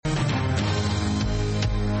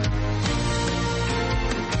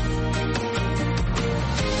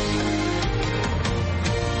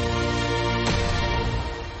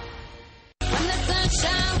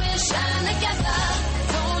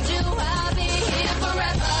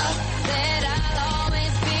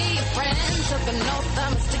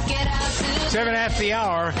7 after the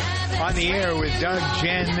hour on the air with Doug,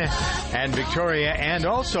 Jen, and Victoria, and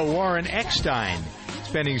also Warren Eckstein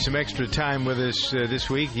spending some extra time with us this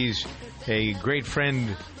week. He's a great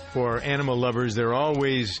friend for animal lovers. There are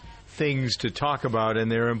always things to talk about,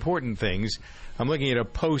 and they're important things. I'm looking at a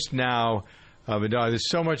post now of a dog. There's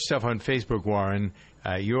so much stuff on Facebook, Warren.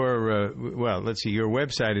 Your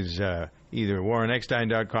website is either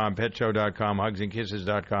warreneckstein.com, petshow.com,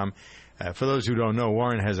 hugsandkisses.com. For those who don't know,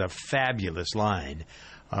 Warren has a fabulous line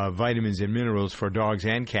of vitamins and minerals for dogs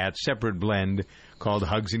and cats, separate blend called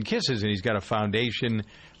Hugs and Kisses. And he's got a foundation,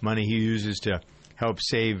 money he uses to help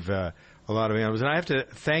save a lot of animals. And I have to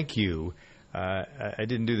thank you. I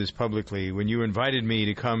didn't do this publicly. When you invited me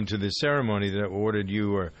to come to the ceremony that awarded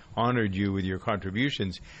you or honored you with your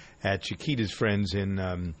contributions at Chiquita's Friends in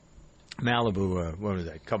Malibu, what was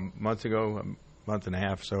that, a couple months ago, a month and a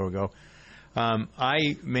half or so ago,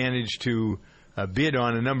 I managed to bid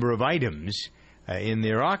on a number of items in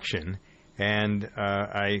their auction, and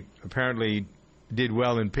I apparently did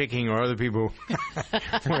well in picking, or other people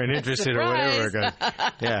weren't interested or whatever.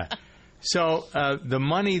 Yeah. So the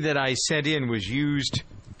money that I sent in was used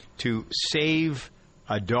to save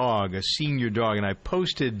a dog, a senior dog, and I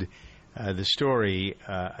posted the story,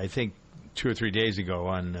 I think, 2 or 3 days ago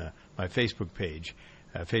on my Facebook page.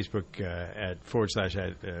 Facebook at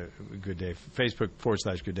 /good day, Facebook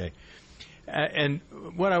 /good day. And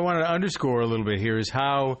what I want to underscore a little bit here is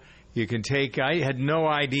how you can take, I had no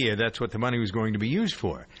idea that's what the money was going to be used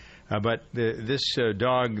for. But this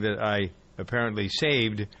dog that I apparently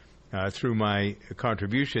saved through my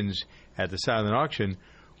contributions at the silent auction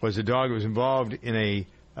was a dog that was involved in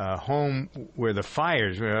a home where the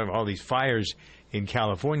fires, we have all these fires in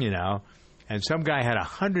California now, and some guy had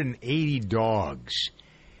 180 dogs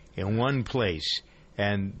in one place,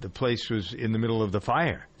 and the place was in the middle of the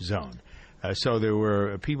fire zone. So there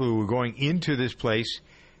were people who were going into this place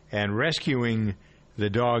and rescuing the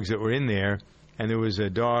dogs that were in there, and there was a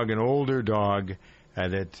dog, an older dog,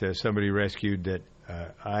 that somebody rescued that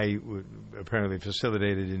I apparently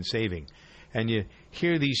facilitated in saving. And you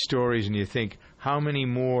hear these stories and you think, how many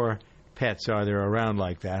more pets are there around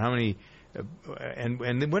like that? How many...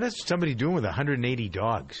 and what is somebody doing with 180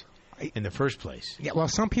 dogs in the first place? Yeah, well,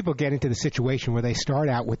 some people get into the situation where they start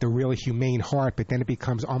out with a really humane heart, but then it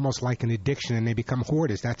becomes almost like an addiction, and they become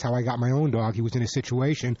hoarders. That's how I got my own dog. He was in a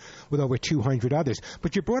situation with over 200 others.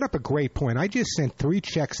 But you brought up a great point. I just sent 3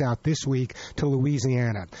 checks out this week to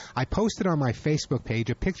Louisiana. I posted on my Facebook page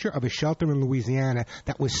a picture of a shelter in Louisiana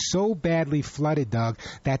that was so badly flooded, Doug,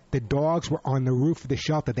 that the dogs were on the roof of the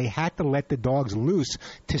shelter. They had to let the dogs loose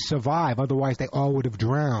to survive. Otherwise, they all would have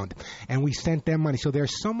drowned. And we sent them money. So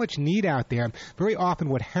there's so much need out there. Very often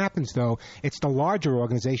what happens, though, it's the larger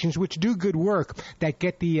organizations which do good work that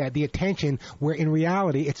get the attention, where in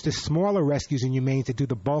reality it's the smaller rescues and humanes that do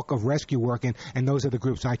the bulk of rescue work, and those are the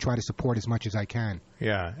groups I try to support as much as I can.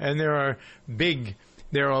 Yeah, and there are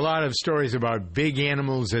a lot of stories about big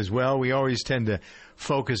animals as well. We always tend to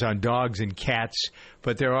focus on dogs and cats,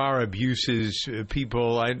 but there are abuses.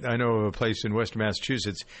 People, I know of a place in western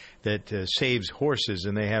Massachusetts that saves horses,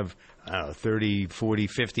 and they have 30, 40,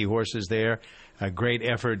 50 horses there. A great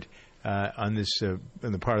effort on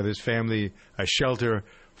the part of this family, a shelter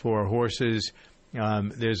for horses.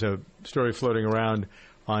 There's a story floating around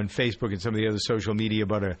on Facebook and some of the other social media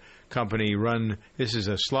about a company this is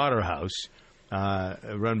a slaughterhouse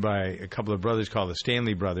run by a couple of brothers called the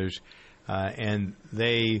Stanley Brothers, and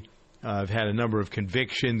they have had a number of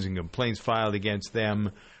convictions and complaints filed against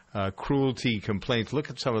them, cruelty complaints. Look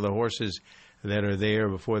at some of the horses that are there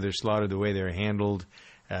before they're slaughtered, the way they're handled.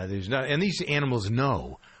 And these animals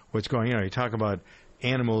know what's going on. You talk about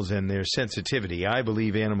animals and their sensitivity. I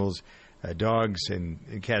believe animals, dogs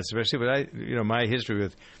and cats especially, but my history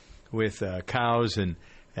with cows and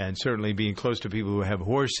certainly being close to people who have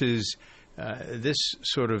horses, this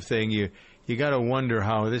sort of thing, you got to wonder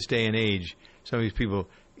how in this day and age some of these people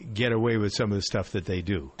get away with some of the stuff that they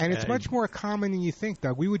do. And it's much more common than you think,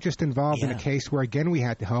 Doug. We were just involved in a case where, again, we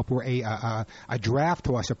had to help, where a draft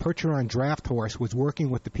horse, a Percheron draft horse, was working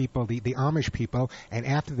with the people, the Amish people, and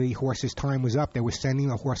after the horse's time was up, they were sending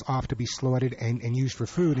the horse off to be slaughtered and used for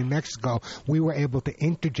food in Mexico. We were able to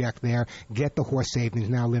interject there, get the horse saved, and is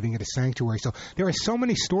now living at a sanctuary. So there are so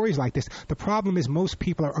many stories like this. The problem is most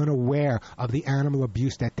people are unaware of the animal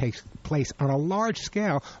abuse that takes place on a large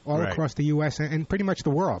scale all across the U.S. and pretty much the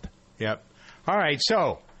world. Yep. All right,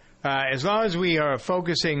 so as long as we are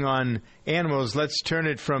focusing on animals, let's turn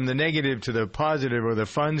it from the negative to the positive or the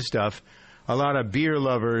fun stuff. A lot of beer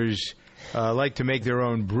lovers like to make their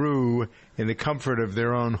own brew in the comfort of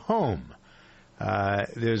their own home.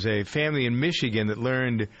 There's a family in Michigan that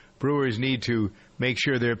learned brewers need to make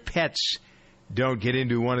sure their pets don't get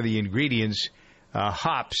into one of the ingredients,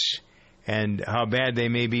 hops, and how bad they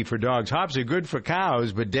may be for dogs. Hops are good for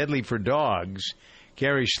cows, but deadly for dogs.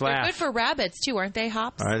 Gary Schlaff. They're good for rabbits, too, aren't they,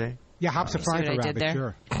 hops? Are they? Yeah, hops are fine for rabbits,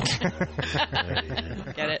 sure.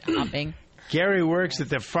 Get it? Hopping. Gary works at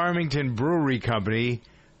the Farmington Brewery Company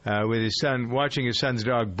with his son, watching his son's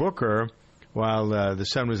dog, Booker, while the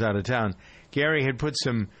son was out of town. Gary had put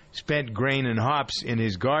some spent grain and hops in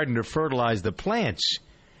his garden to fertilize the plants.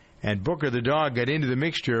 And Booker, the dog, got into the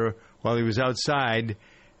mixture while he was outside.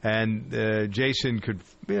 And Jason could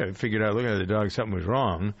figured out, looking at the dog, something was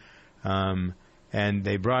wrong. And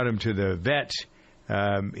they brought him to the vet.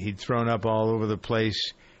 He'd thrown up all over the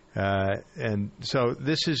place. And so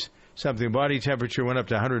this is something. Body temperature went up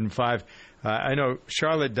to 105. I know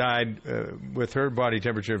Charlotte died with her body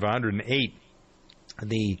temperature of 108.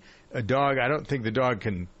 The dog, I don't think the dog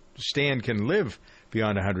can live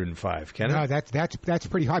beyond 105, can it? No, that's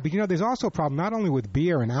pretty high. But, there's also a problem not only with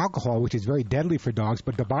beer and alcohol, which is very deadly for dogs,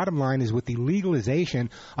 but the bottom line is with the legalization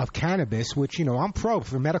of cannabis, which, I'm pro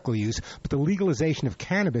for medical use, but the legalization of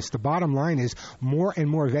cannabis, the bottom line is more and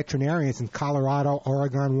more veterinarians in Colorado,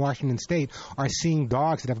 Oregon, Washington State are seeing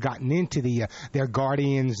dogs that have gotten into their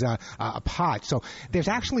guardian's pot. So there's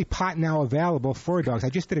actually pot now available for dogs. I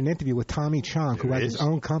just did an interview with Tommy Chong, who has his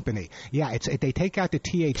own company. Yeah, they take out the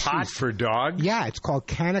THC. Pot for dogs? Yeah, it's called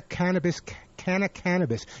Canna Cannabis.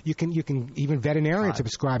 You can even veterinarians are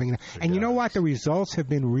prescribing it. And you know what? The results have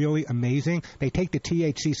been really amazing. They take the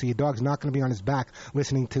THC, so your dog's not going to be on his back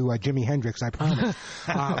listening to Jimi Hendrix, I promise.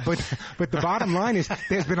 But the bottom line is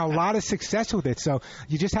there's been a lot of success with it. So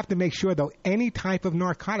you just have to make sure, though, any type of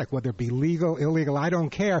narcotic, whether it be legal, illegal, I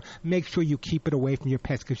don't care, make sure you keep it away from your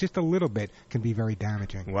pets, because just a little bit can be very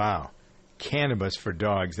damaging. Wow. Cannabis for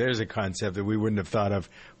dogs. There's a concept that we wouldn't have thought of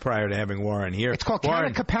prior to having Warren here. It's called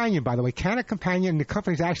Cara Companion, by the way. Cara Companion, the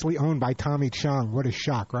company's actually owned by Tommy Chong. What a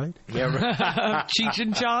shock, right? Yeah, right. Cheech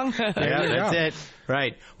and Chong. Yeah, that's it.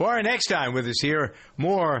 Right. Warren Eckstein with us here.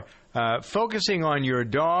 More focusing on your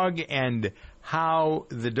dog and how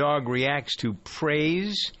the dog reacts to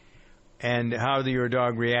praise and how your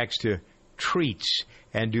dog reacts to treats.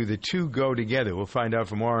 And do the two go together? We'll find out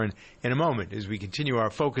from Warren in a moment as we continue our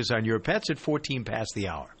focus on your pets at 14 past the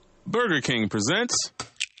hour. Burger King presents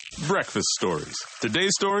Breakfast Stories.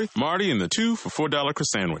 Today's story, Marty and the 2 for $4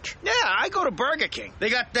 croissant. Yeah, I go to Burger King. They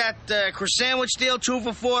got that croissant deal, 2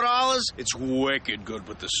 for $4. It's wicked good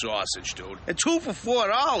with the sausage, dude. And 2 for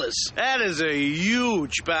 $4, that is a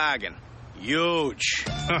huge bargain. Huge.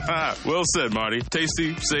 Well said, Marty.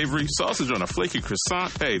 Tasty, savory, sausage on a flaky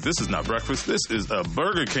croissant. Hey, this is not breakfast. This is a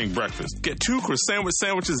Burger King breakfast. Get 2 croissant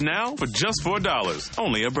sandwiches now for just $4.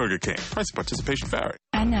 Only at Burger King. Price and participation vary.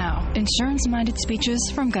 And now, insurance-minded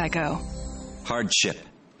speeches from Geico. Hardship.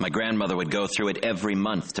 My grandmother would go through it every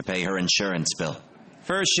month to pay her insurance bill.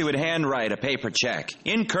 First, she would handwrite a paper check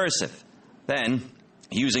in cursive. Then,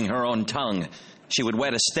 using her own tongue, she would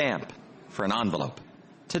wet a stamp for an envelope.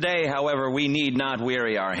 Today, however, we need not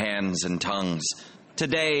weary our hands and tongues.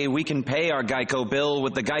 Today, we can pay our Geico bill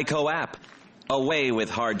with the Geico app. Away with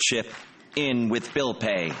hardship, in with bill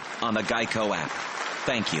pay on the Geico app.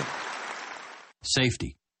 Thank you.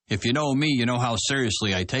 Safety. If you know me, you know how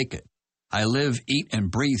seriously I take it. I live, eat, and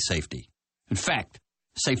breathe safety. In fact,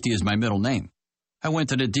 safety is my middle name. I went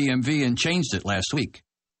to the DMV and changed it last week.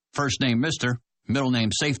 First name Mr., middle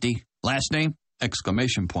name Safety, last name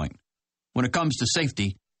exclamation point. When it comes to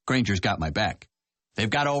safety, Grainger's got my back. They've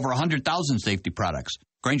got over 100,000 safety products.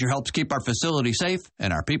 Grainger helps keep our facility safe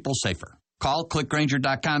and our people safer. Call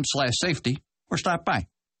clickgrainger.com/safety or stop by.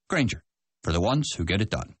 Grainger, for the ones who get it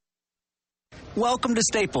done. Welcome to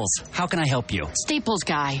Staples. How can I help you? Staples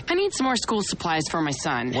guy. I need some more school supplies for my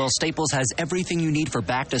son. Well, Staples has everything you need for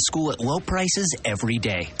back to school at low prices every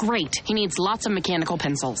day. Great. He needs lots of mechanical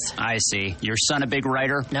pencils. I see. Your son a big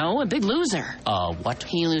writer? No, a big loser. What?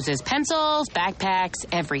 He loses pencils, backpacks,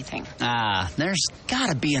 everything. There's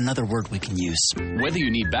gotta be another word we can use. Whether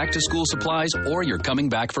you need back to school supplies or you're coming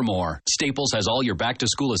back for more, Staples has all your back to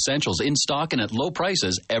school essentials in stock and at low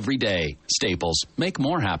prices every day. Staples, make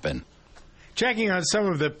more happen. Checking on some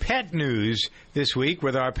of the pet news this week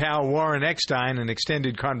with our pal Warren Eckstein, an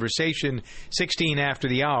extended conversation, 16 after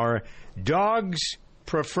the hour. Dogs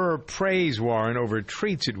prefer praise, Warren, over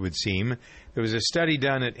treats, it would seem. There was a study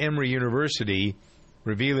done at Emory University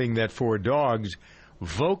revealing that for dogs,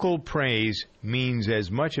 vocal praise means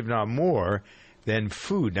as much, if not more, than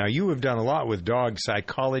food. Now, you have done a lot with dog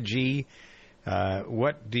psychology.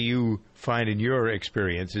 What do you find in your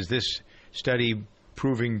experience? Is this study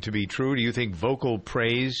proving to be true? Do you think vocal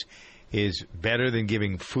praise is better than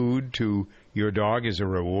giving food to your dog as a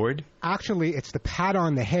reward? Actually, it's the pat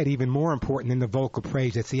on the head even more important than the vocal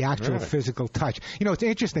praise. It's the actual physical touch. You know, it's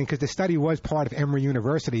interesting because the study was part of Emory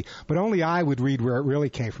University, but only I would read where it really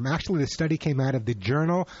came from. Actually, the study came out of the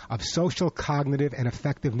Journal of Social, Cognitive, and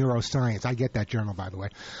Affective Neuroscience. I get that journal, by the way.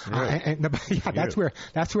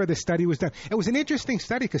 That's where the study was done. It was an interesting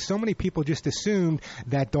study because so many people just assumed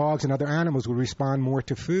that dogs and other animals would respond more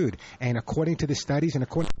to food. And according to the studies and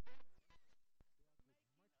according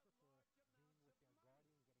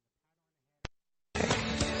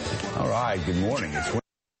All right, good morning.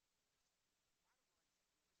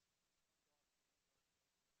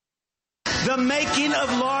 The making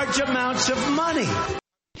of large amounts of money.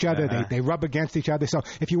 Each other, they rub against each other. So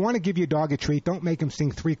if you want to give your dog a treat, don't make him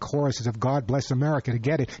sing 3 choruses of God Bless America to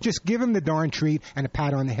get it. Just give him the darn treat and a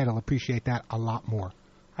pat on the head. He'll appreciate that a lot more.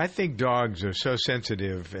 I think dogs are so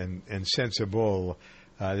sensitive and sensible.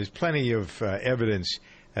 There's plenty of evidence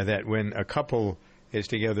that when a couple is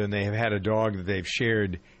together and they have had a dog that they've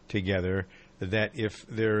shared together, that if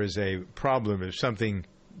there is a problem, if something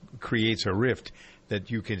creates a rift, that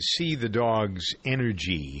you can see the dog's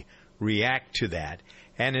energy react to that.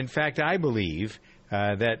 And in fact, I believe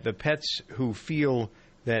that the pets who feel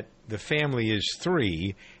that the family is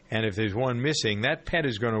 3, and if there's one missing, that pet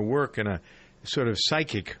is going to work in a sort of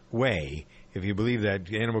psychic way, if you believe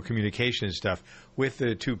that, animal communication and stuff, with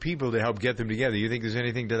the 2 people to help get them together. You think there's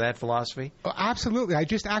anything to that philosophy? Oh, absolutely. I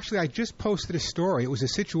just posted a story. It was a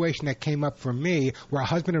situation that came up for me where a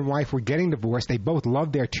husband and wife were getting divorced. They both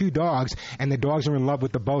loved their 2 dogs, and the dogs are in love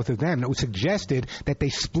with the both of them. And it was suggested that they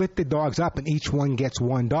split the dogs up and each one gets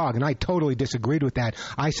 1 dog. And I totally disagreed with that.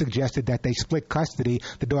 I suggested that they split custody.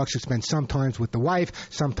 The dog should spend sometimes with the wife,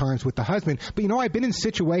 sometimes with the husband. But, you know, I've been in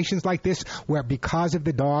situations like this where because of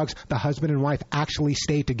the dogs, the husband and wife actually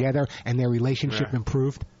stayed together and their relationship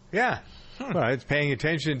improved. Yeah. Well, it's paying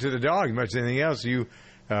attention to the dog as much as anything else. You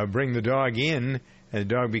bring the dog in, and the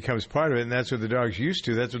dog becomes part of it, and that's what the dog's used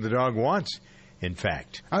to. That's what the dog wants, in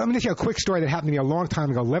fact. Let me tell you a quick story that happened to me a long time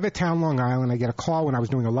ago. Levittown, Long Island. I get a call when I was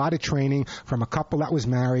doing a lot of training from a couple that was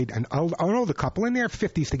married, an older couple in their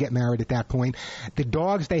 50s to get married at that point. The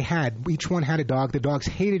dogs they had, each one had a dog. The dogs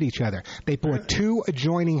hated each other. They bought 2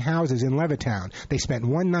 adjoining houses in Levittown. They spent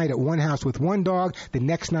one night at one house with one dog, the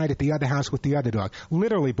next night at the other house with the other dog.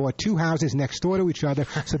 Literally bought 2 houses next door to each other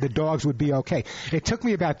so the dogs would be okay. It took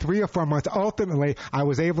me about 3 or 4 months. Ultimately, I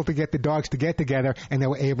was able to get the dogs to get together, and they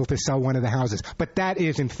were able to sell one of the houses. But that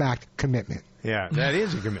is, in fact, commitment. Yeah, that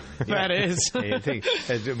is a commitment. Yeah. That is. I think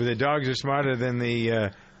the dogs are smarter than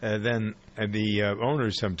the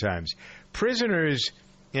owners sometimes. Prisoners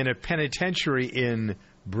in a penitentiary in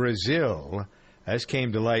Brazil, this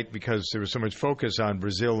came to light because there was so much focus on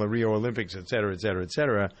Brazil, the Rio Olympics, et cetera, et cetera, et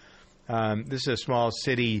cetera. This is a small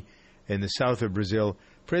city in the south of Brazil.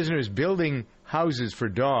 Prisoners building houses for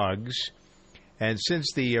dogs, and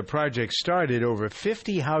since the project started, over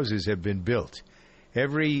 50 houses have been built.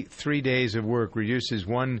 Every 3 days of work reduces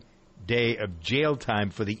 1 day of jail time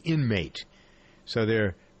for the inmate. So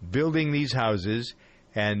they're building these houses,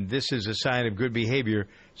 and this is a sign of good behavior.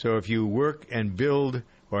 So if you work and build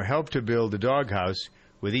or help to build a doghouse,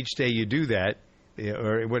 with each day you do that,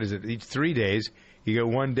 or what is it, each 3 days, you get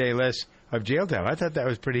 1 day less of jail time. I thought that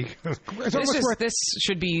was pretty good. This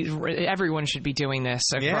should be, everyone should be doing this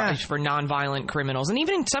for nonviolent criminals. And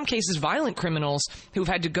even in some cases, violent criminals who've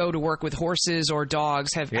had to go to work with horses or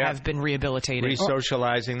dogs have been rehabilitated.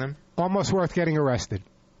 Re-socializing them? Almost worth getting arrested.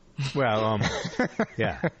 Well,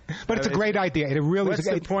 yeah. But it's a great idea. It really What's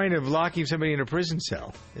the point of locking somebody in a prison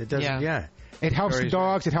cell? It doesn't, It helps the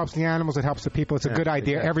dogs, it helps the animals, it helps the people. It's a good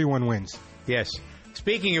idea. Exactly. Everyone wins. Yes.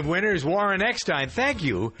 Speaking of winners, Warren Eckstein, thank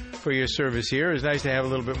you for your service here. It's nice to have a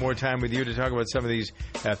little bit more time with you to talk about some of these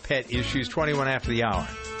pet issues. 21 after the hour.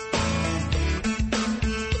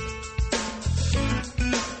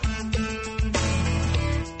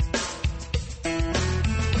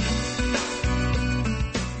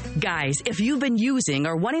 Guys, if you've been using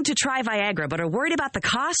or wanting to try Viagra but are worried about the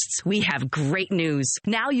costs, we have great news.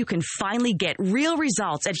 Now you can finally get real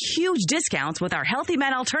results at huge discounts with our Healthy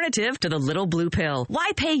Men alternative to the little blue pill.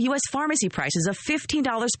 Why pay U.S. pharmacy prices of $15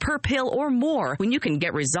 per pill or more when you can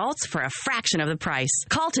get results for a fraction of the price?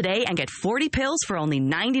 Call today and get 40 pills for only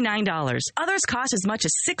 $99. Others cost as much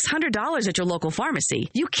as $600 at your local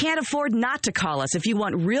pharmacy. You can't afford not to call us if you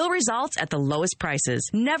want real results at the lowest prices.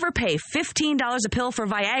 Never pay $15 a pill for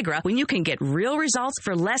Viagra Viagra when you can get real results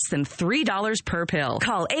for less than $3 per pill.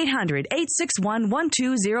 Call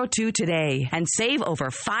 800-861-1202 today and save over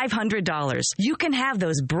 $500. You can have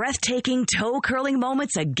those breathtaking, toe-curling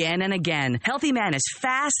moments again and again. Healthy Man is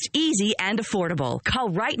fast, easy, and affordable. Call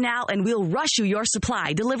right now and we'll rush you your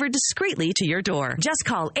supply delivered discreetly to your door. Just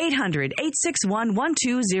call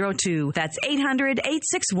 800-861-1202. That's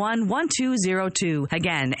 800-861-1202.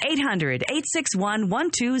 Again,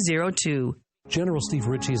 800-861-1202. General Steve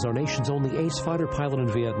Ritchie is our nation's only ace fighter pilot in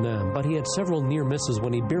Vietnam, but he had several near misses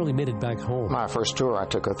when he barely made it back home. My first tour, I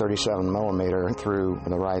took a 37 millimeter through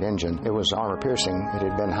the right engine. It was armor piercing. It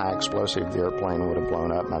had been high explosive. The airplane would have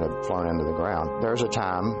blown up and I'd have flown into the ground. There's a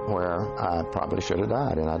time where I probably should have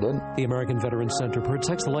died, and I didn't. The American Veterans Center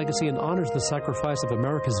protects the legacy and honors the sacrifice of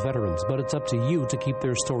America's veterans, but it's up to you to keep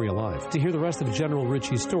their story alive. To hear the rest of General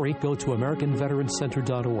Ritchie's story, go to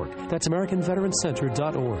AmericanVeteransCenter.org. That's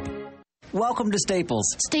AmericanVeteransCenter.org. Welcome to Staples.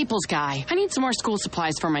 Staples guy. I need some more school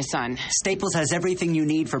supplies for my son. Staples has everything you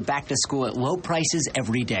need for back to school at low prices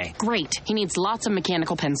every day. Great. He needs lots of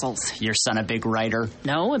mechanical pencils. Your son a big writer?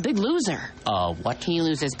 No, a big loser. What? He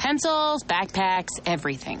loses pencils, backpacks,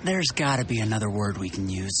 everything. There's gotta be another word we can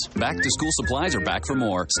use. Back to school supplies are back for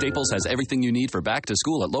more. Staples has everything you need for back to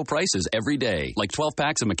school at low prices every day. Like 12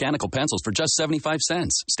 packs of mechanical pencils for just 75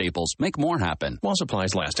 cents. Staples, make more happen. While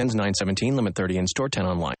supplies last. Ends 9/17, limit 30 in store, 10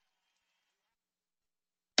 online.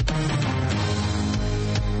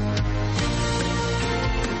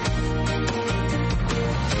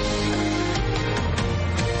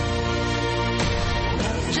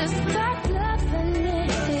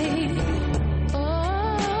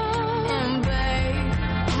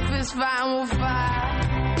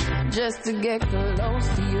 Just to get close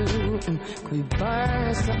to you, could we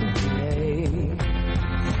burn something today?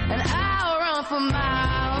 And I'll run for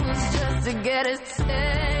miles just to get a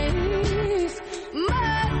taste.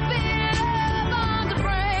 Must be love on the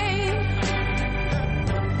brain.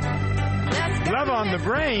 Love on the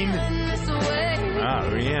Brain.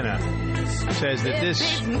 Rihanna says that this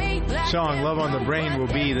song, Love on the Brain, will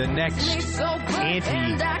be the next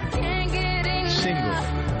anti-single.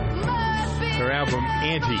 Her album,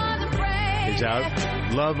 Anti, is out.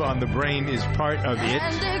 Love on the Brain is part of it.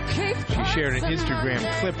 She shared an Instagram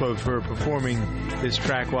clip of her performing this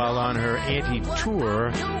track while on her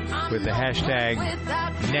Anti-tour with the hashtag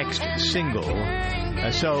Next Single.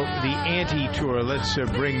 So the Anti-tour, let's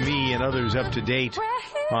bring me and others up to date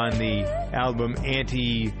on the album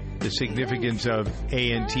Anti, the significance of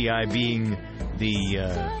ANTI being the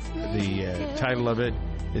title of it.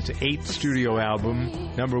 It's an 8th studio album,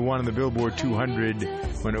 number 1 on the Billboard 200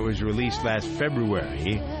 when it was released last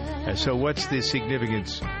February. So what's the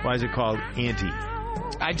significance? Why is it called Anti?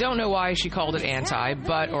 I don't know why she called it anti,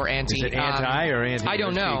 or anti. Is it anti or anti? I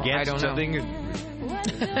don't know. I don't know. Assume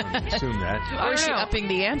that. Or is she upping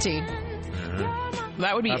the ante?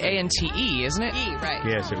 That would be A-N-T-E, isn't it? E, right.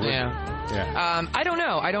 Yes, it would. Yeah. I don't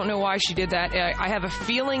know. I don't know why she did that. I have a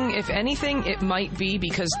feeling, if anything, it might be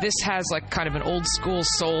because this has like kind of an old school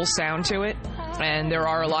soul sound to it. And there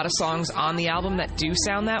are a lot of songs on the album that do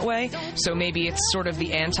sound that way. So maybe it's sort of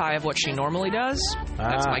the anti of what she normally does.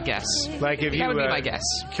 That's my guess. That would be my guess.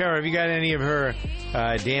 Cara, have you got any of her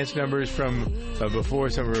dance numbers from before,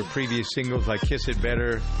 some of her previous singles, like Kiss It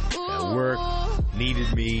Better, Work,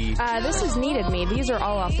 Needed Me? This is Needed Me. These are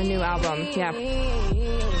all off the new album. Yeah.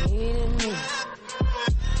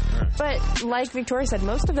 But like Victoria said,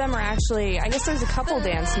 most of them are actually, I guess there's a couple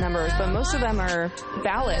dance numbers, but most of them are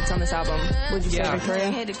ballads on this album. Would you say,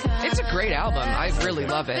 Victoria? It's a great album. I really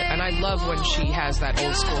love it. And I love when she has that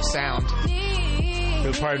old school sound.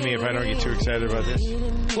 So pardon me if I don't get too excited about this.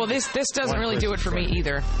 Well, this doesn't really do it for me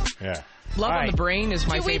either. Yeah. Love on the Brain is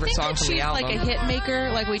my favorite song from the album. Do you think that she's like a hit maker,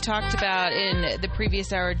 like we talked about in the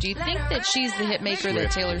previous hour? Do you think that she's the hit maker that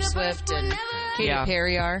Taylor Swift and Katy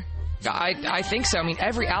Perry are? I think so. I mean,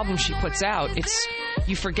 every album she puts out,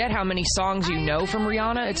 you forget how many songs you know from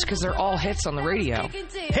Rihanna. It's because they're all hits on the radio.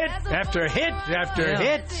 Hit after hit after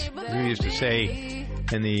hit, we used to say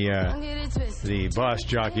in the Boss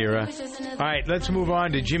Jock era. All right, let's move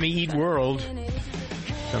on to Jimmy Eat World.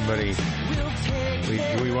 Somebody,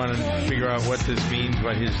 do we want to figure out what this means?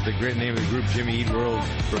 What the great name of the group Jimmy Eat World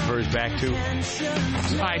refers back to?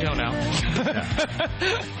 I don't know.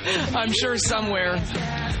 I'm sure somewhere.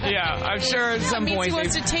 Yeah, I'm sure at some point. He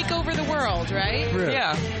wants to take over the world, right? Really?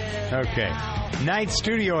 Yeah. Okay. 9th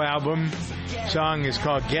studio album. Song is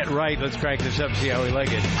called Get Right. Let's crack this up, see how we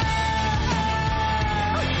like it.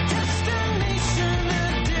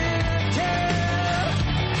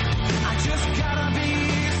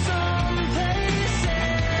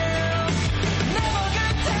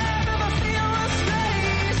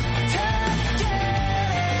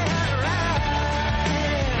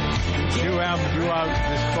 throughout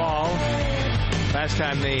this fall. Last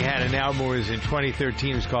time they had an album was in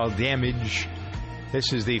 2013. It was called Damage.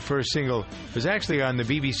 This is the first single. It was actually on the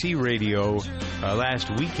BBC radio last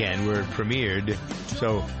weekend where it premiered.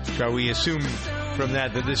 So shall we assume from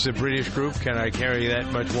that this is a British group? Can I carry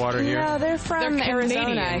that much water here? No, they're from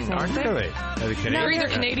Arizona, I think. Aren't they? Really? Are they Canadian? They're either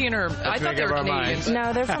Canadian or... I thought they were Canadian.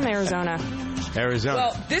 No, they're from Arizona. Arizona.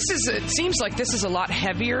 Well, it seems like this is a lot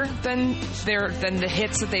heavier than the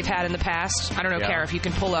hits that they've had in the past. I don't know, Cara, if you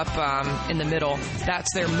can pull up in the middle.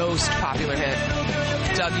 That's their most popular hit.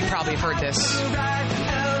 Doug, you probably have heard this.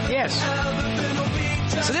 Yes.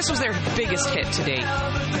 So this was their biggest hit to date.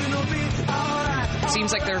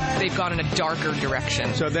 Seems like they've gone in a darker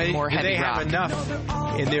direction. So more heavy have rock.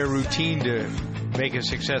 enough in their routine to make a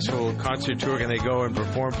successful concert tour? Can they go and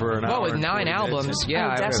perform for an hour? Well, with 9 albums,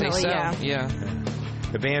 I would say so. Yeah.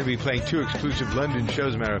 The band will be playing 2 exclusive London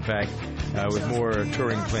shows, matter of fact, with more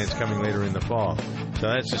touring plans coming later in the fall. So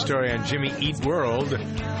that's the story on Jimmy Eat World.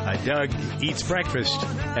 Doug eats breakfast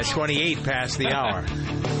at 28 past the hour.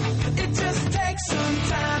 It just takes some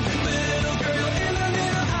time, little girl in a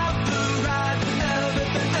little out the ride.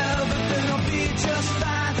 Everything will be just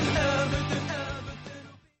fine.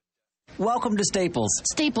 Welcome to Staples.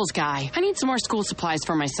 Staples guy, I need some more school supplies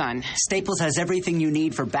for my son. Staples has everything you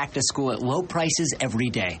need for back to school at low prices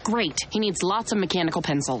every day. Great. He needs lots of mechanical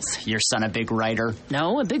pencils. Your son a big writer?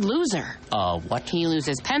 No, a big loser. What? He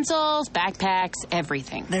loses pencils, backpacks,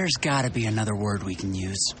 everything. There's got to be another word we can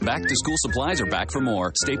use. Back to school supplies are back for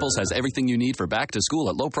more. Staples has everything you need for back to school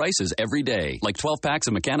at low prices every day. Like 12 packs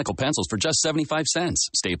of mechanical pencils for just 75 cents.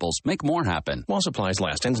 Staples, make more happen. While supplies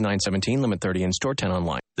last. Ends 9/17. Limit 30 in store, 10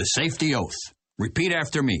 online. The safety oath. Repeat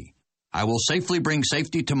after me. I will safely bring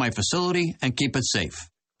safety to my facility and keep it safe.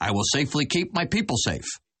 I will safely keep my people safe.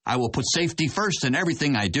 I will put safety first in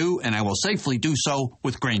everything I do, and I will safely do so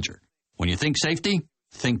with Grainger. When you think safety,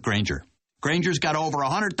 think Grainger. Grainger's got over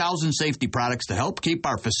 100,000 safety products to help keep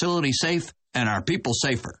our facility safe and our people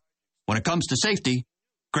safer. When it comes to safety,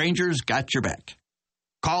 Grainger's got your back.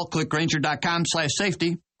 Call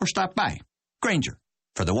clickgrainger.com/safety or stop by. Grainger,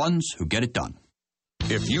 for the ones who get it done.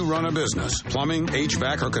 If you run a business, plumbing,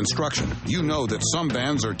 HVAC, or construction, you know that some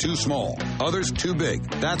vans are too small, others too big.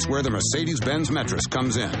 That's where the Mercedes-Benz Metris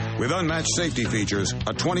comes in. With unmatched safety features,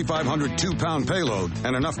 a 2,500 2-pound payload,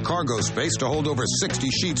 and enough cargo space to hold over 60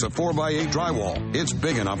 sheets of 4x8 drywall, it's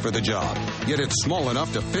big enough for the job. Yet it's small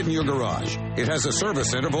enough to fit in your garage. It has a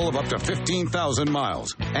service interval of up to 15,000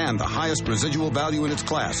 miles and the highest residual value in its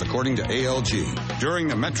class, according to ALG. During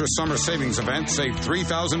the Metris Summer Savings Event, save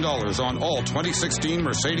 $3,000 on all 2016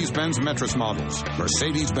 Mercedes-Benz Metris models.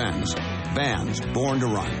 Mercedes-Benz. Vans born to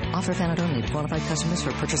run. Offer valid only to qualified customers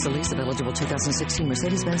for purchase or lease of eligible 2016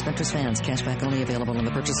 Mercedes-Benz Metris vans. Cashback only available on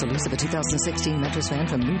the purchase or lease of a 2016 Metris van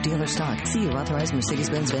from new dealer stock. See your authorized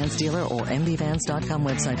Mercedes-Benz Vans dealer or mbvans.com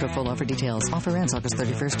website for full offer details. Offer ends August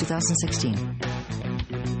 31st, 2016.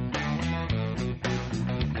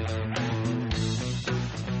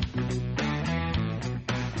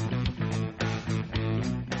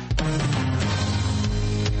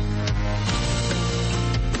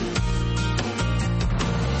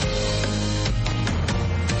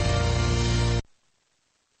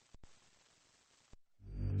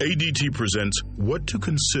 ADT presents What to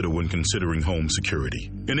Consider When Considering Home Security.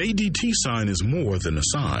 An ADT sign is more than a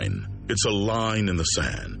sign. It's a line in the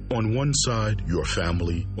sand. On one side, your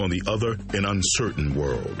family. On the other, an uncertain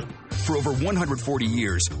world. For over 140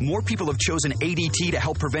 years, more people have chosen ADT to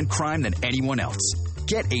help prevent crime than anyone else.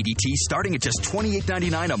 Get ADT starting at just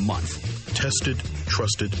 $28.99 a month. Tested,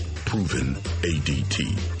 trusted, proven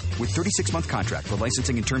ADT. With 36-month contract for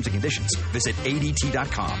licensing and terms and conditions, visit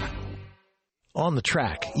ADT.com. On the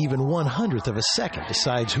track, even 1/100th of a second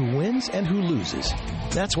decides who wins and who loses.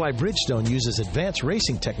 That's why Bridgestone uses advanced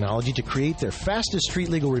racing technology to create their fastest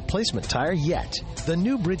street-legal replacement tire yet. The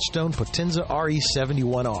new Bridgestone Potenza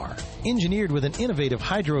RE71R. Engineered with an innovative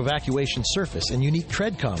hydro-evacuation surface and unique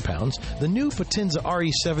tread compounds, the new Potenza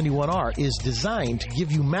RE71R is designed to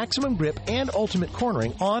give you maximum grip and ultimate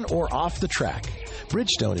cornering on or off the track.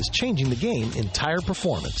 Bridgestone is changing the game in tire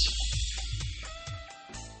performance.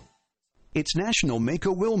 It's National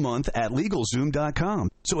Make-A-Will Month at LegalZoom.com,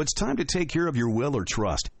 so it's time to take care of your will or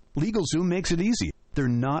trust. LegalZoom makes it easy. They're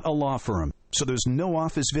not a law firm, so there's no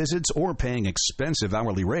office visits or paying expensive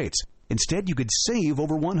hourly rates. Instead, you could save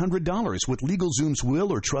over $100 with LegalZoom's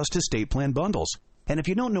will or trust estate plan bundles. And if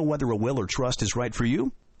you don't know whether a will or trust is right for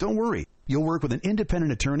you, don't worry. You'll work with an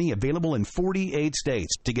independent attorney available in 48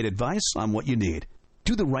 states to get advice on what you need.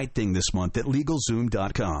 Do the right thing this month at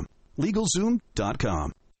LegalZoom.com.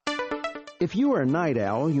 LegalZoom.com. If you are a night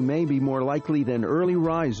owl, you may be more likely than early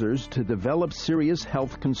risers to develop serious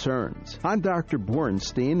health concerns. I'm Dr.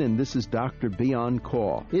 Borenstein, and this is Dr. B on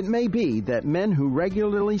Call. It may be that men who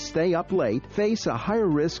regularly stay up late face a higher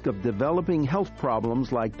risk of developing health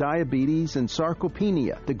problems like diabetes and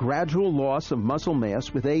sarcopenia, the gradual loss of muscle mass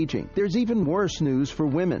with aging. There's even worse news for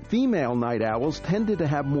women. Female night owls tended to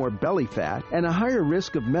have more belly fat and a higher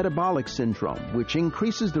risk of metabolic syndrome, which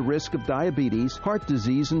increases the risk of diabetes, heart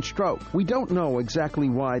disease, and stroke. We don't know exactly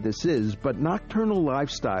why this is, but nocturnal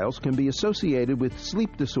lifestyles can be associated with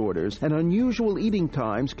sleep disorders, and unusual eating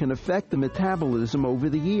times can affect the metabolism over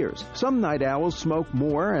the years. Some night owls smoke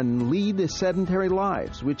more and lead sedentary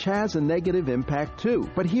lives, which has a negative impact too.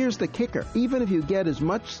 But here's the kicker. Even if you get as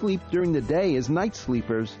much sleep during the day as night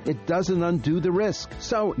sleepers, it doesn't undo the risk.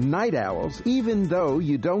 So, night owls, even though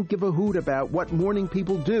you don't give a hoot about what morning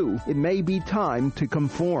people do, it may be time to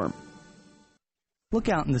conform. Look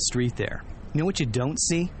out in the street there. You know what you don't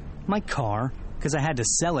see? My car, because I had to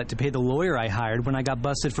sell it to pay the lawyer I hired when I got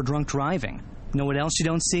busted for drunk driving. You know what else you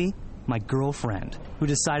don't see? My girlfriend, who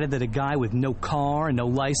decided that a guy with no car and no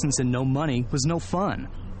license and no money was no fun.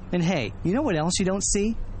 And hey, you know what else you don't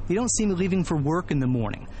see? You don't see me leaving for work in the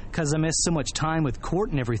morning, because I missed so much time with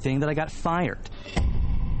court and everything that I got fired.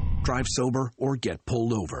 Drive sober or get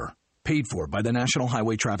pulled over. Paid for by the National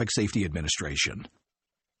Highway Traffic Safety Administration.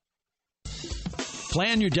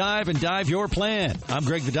 Plan your dive and dive your plan. I'm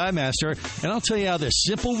Greg the Dive Master, and I'll tell you how this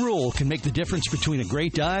simple rule can make the difference between a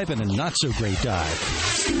great dive and a not-so-great dive.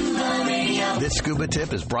 Scuba Radio. This scuba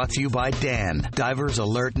tip is brought to you by Dan, Divers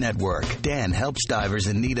Alert Network. Dan helps divers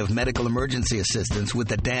in need of medical emergency assistance with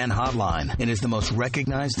the Dan Hotline and is the most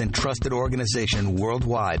recognized and trusted organization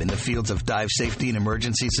worldwide in the fields of dive safety and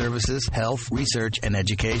emergency services, health, research, and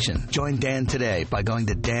education. Join Dan today by going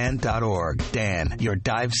to dan.org. Dan, your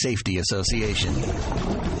dive safety association.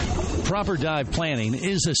 Proper dive planning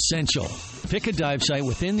is essential. Pick a dive site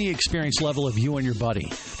within the experience level of you and your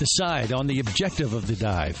buddy. Decide on the objective of the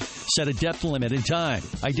dive. Set a depth limit and time.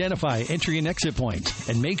 Identify entry and exit points.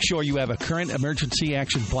 And make sure you have a current emergency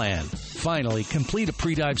action plan. Finally, complete a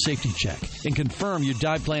pre-dive safety check and confirm your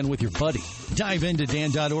dive plan with your buddy. Dive into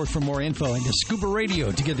Dan.org for more info and to Scuba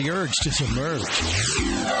Radio to get the urge to submerge.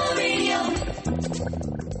 Scuba Radio.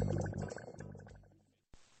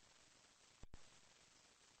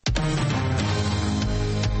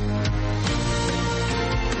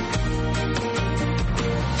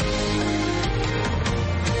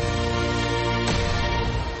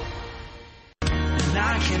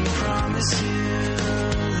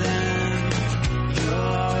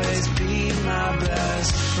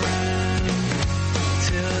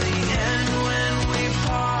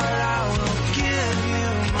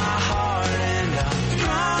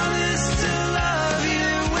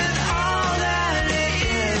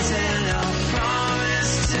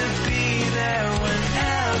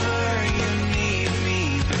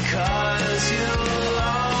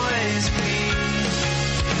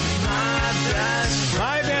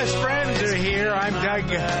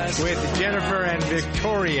 With Jennifer and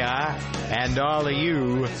Victoria and all of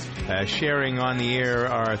you sharing on the air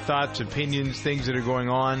our thoughts, opinions, things that are going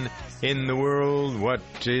on in the world. What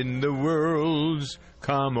in the world's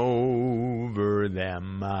come over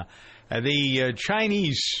them? The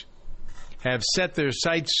Chinese have set their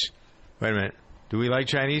sights. Wait a minute. Do we like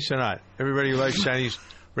Chinese or not? Everybody who likes Chinese,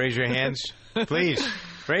 raise your hands, please.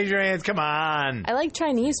 Raise your hands. Come on. I like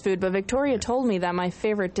Chinese food, but Victoria told me that my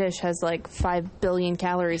favorite dish has like 5 billion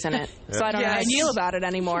calories in it. So I don't know how I feel about it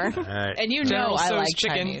anymore. Right. And you know I like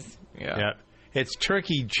Chinese. Yeah. It's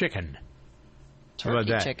turkey chicken. How about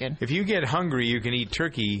that? Chicken. If you get hungry, you can eat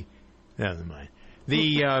turkey. Never mind.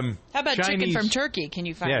 How about Chinese, chicken from Turkey? Can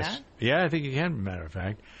you find that? Yeah, I think you can, as a matter of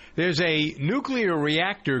fact. There's a nuclear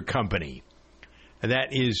reactor company that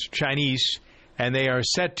is Chinese, and they are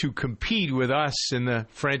set to compete with us and the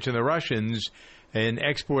French and the Russians in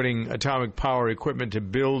exporting atomic power equipment to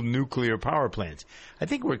build nuclear power plants. I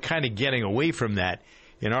think we're kind of getting away from that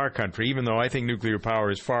in our country, even though I think nuclear power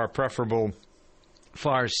is far preferable,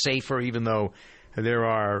 far safer, even though there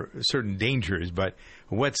are certain dangers. But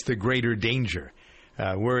what's the greater danger?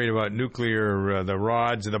 Worried about nuclear, the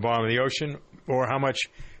rods in the bottom of the ocean, or how much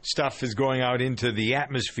stuff is going out into the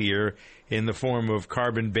atmosphere in the form of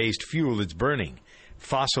carbon-based fuel that's burning,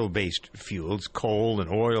 fossil-based fuels, coal and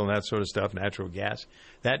oil and that sort of stuff, natural gas.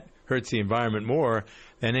 That hurts the environment more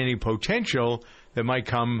than any potential that might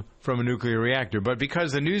come from a nuclear reactor. But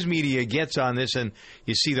because the news media gets on this and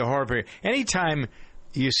you see the horror, anytime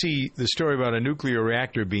you see the story about a nuclear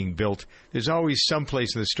reactor being built, there's always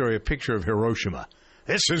someplace in the story a picture of Hiroshima.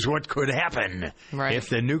 This is what could happen if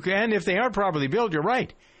the nuclear, and if they aren't properly built, you're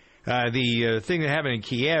right. The thing that happened in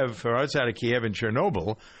Kiev, or outside of Kiev in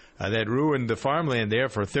Chernobyl, that ruined the farmland there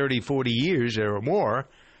for 30, 40 years or more,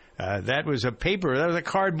 that was a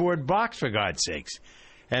cardboard box, for God's sakes.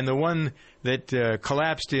 And the one that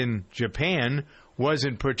collapsed in Japan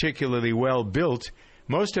wasn't particularly well built.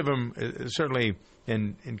 Most of them, certainly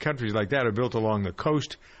in countries like that, are built along the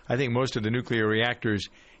coast. I think most of the nuclear reactors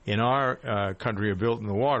in our country are built in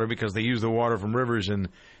the water because they use the water from rivers and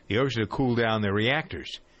the ocean to cool down their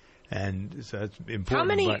reactors. And so that's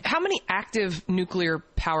important. How many active nuclear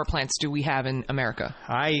power plants do we have in America?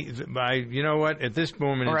 You know what? At this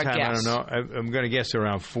moment in time, I don't know. I'm going to guess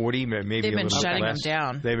around 40, maybe They've a little bit less. been shutting them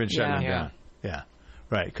down. They've been shutting them down. Yeah,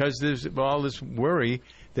 right. Because there's all this worry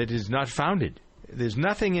that is not founded. There's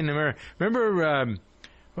nothing in America. Remember,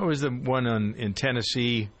 what was the one in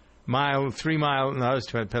Tennessee? 3 Mile. No, it was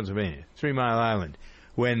Pennsylvania. 3 Mile Island.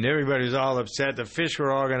 When everybody was all upset, the fish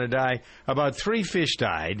were all going to die. About 3 fish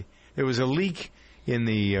died. There was a leak in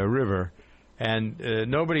the river, and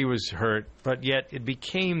nobody was hurt, but yet it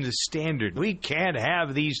became the standard. We can't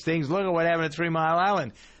have these things. Look at what happened at 3 Mile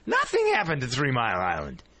Island. Nothing happened at 3 Mile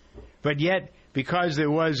Island. But yet, because there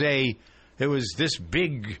was this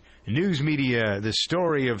big news media, the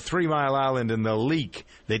story of 3 Mile Island and the leak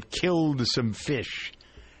that killed some fish.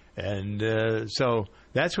 And so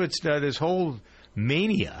that's what's this whole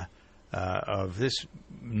mania of this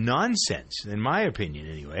nonsense, in my opinion,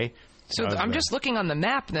 anyway. So I'm just looking on the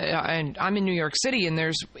map, and I'm in New York City, and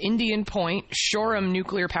there's Indian Point, Shoreham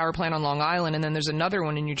Nuclear Power Plant on Long Island, and then there's another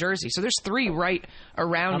one in New Jersey. So there's 3 right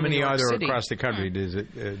around New York City. How many are there across the country?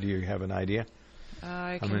 Do you have an idea?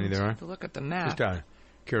 How many there are? Look at the map. Just out of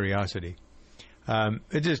curiosity.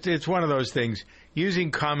 It's one of those things.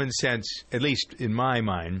 Using common sense, at least in my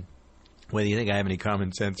mind, whether you think I have any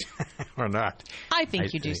common sense or not. I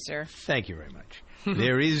think you do, sir. Thank you very much.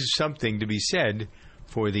 There is something to be said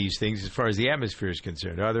for these things as far as the atmosphere is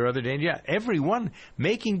concerned. Are there other dangers? Yeah, everyone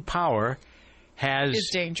making power is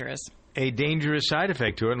dangerous. A dangerous side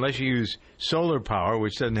effect to it, unless you use solar power,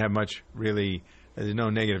 which doesn't have much really. There's no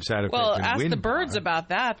negative side effect. Well, in ask wind the birds power. About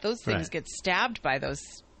that. Those things get stabbed by those.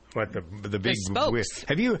 What the big spokes?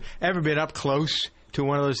 Have you ever been up close to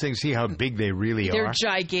one of those things? See how big they really are. They're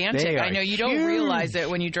gigantic. They are I know you don't realize it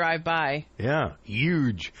when you drive by. Yeah,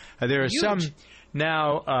 huge. There are some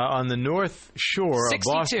now on the North Shore 62. of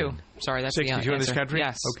Boston. Sorry, that's 62 in this country?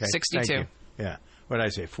 Yes, okay. 62. Thank you. Yeah. What did I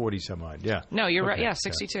say? 40 some odd. Yeah. No, you're right. Yeah,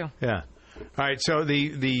 62. Yeah. All right. So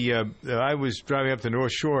I was driving up the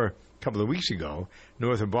North Shore a couple of weeks ago,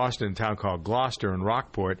 north of Boston, a town called Gloucester and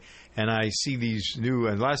Rockport, and I see these new.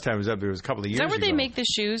 And last time I was up there was a couple of years ago. Is that where they make the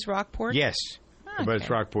shoes, Rockport? Yes. Okay. But it's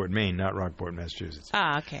Rockport, Maine, not Rockport, Massachusetts.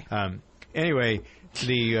 Okay. Anyway,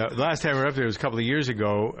 the last time we were up there was a couple of years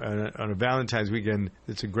ago on a Valentine's weekend.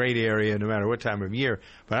 It's a great area no matter what time of year.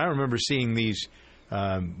 But I remember seeing these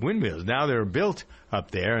windmills. Now they're built up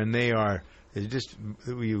there, and they are just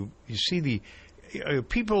you see the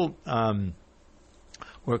people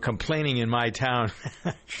were complaining in my town.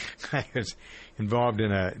 I was involved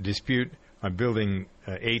in a dispute on building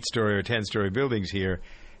 8-story or 10-story buildings here.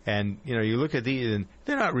 And, you look at these, and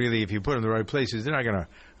they're not really, if you put them in the right places, they're not going to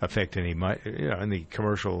affect any, in the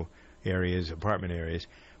commercial areas, apartment areas.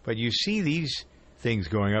 But you see these things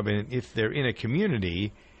going up, and if they're in a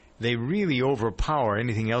community, they really overpower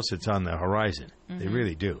anything else that's on the horizon. Mm-hmm. They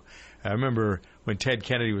really do. I remember when Ted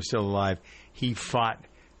Kennedy was still alive, he fought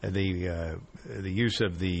the use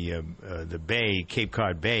of the bay, Cape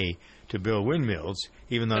Cod Bay, to build windmills,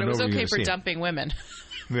 even though nobody was okay for dumping women.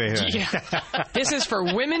 Yeah. This is for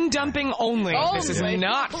women dumping only. This is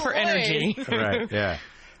not for energy. Right, yeah.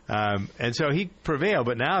 And so he prevailed,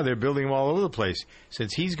 but now they're building them all over the place.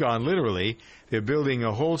 Since he's gone, literally, they're building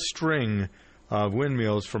a whole string of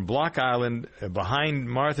windmills from Block Island behind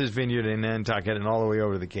Martha's Vineyard in Nantucket and all the way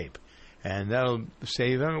over to the Cape. And that'll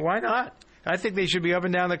save them. Why not? I think they should be up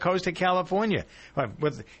and down the coast of California.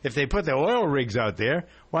 If they put the oil rigs out there,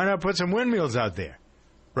 why not put some windmills out there?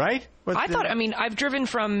 Right? I've driven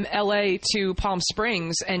from L.A. to Palm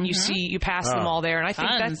Springs, and you pass them all there, and I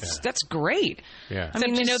think that's great. Yeah. I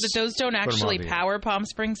mean, you know that those don't actually power Palm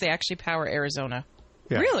Springs; they actually power Arizona.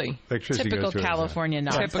 Yeah. Really? Typical California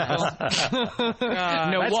nonsense. Typical.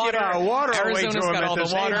 No Let's water. Get our water Arizona's away got all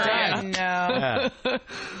the water. Yeah. No.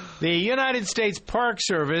 The United States Park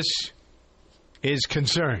Service is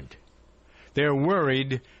concerned. They're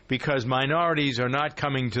worried because minorities are not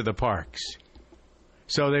coming to the parks.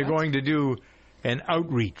 So they're going to do an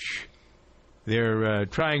outreach. They're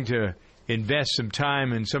trying to invest some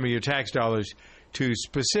time and some of your tax dollars to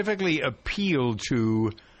specifically appeal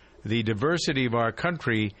to the diversity of our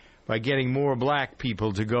country by getting more black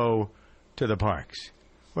people to go to the parks.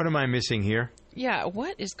 What am I missing here? Yeah,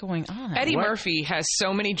 what is going on? Eddie Murphy has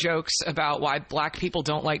so many jokes about why black people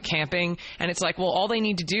don't like camping, and it's like, well, all they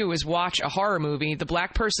need to do is watch a horror movie. The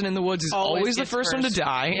black person in the woods is always the first one to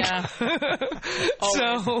die. Yeah.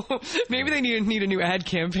 So maybe they need a new ad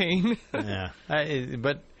campaign. Yeah,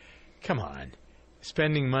 but come on.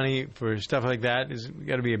 Spending money for stuff like that has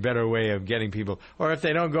got to be a better way of getting people. Or if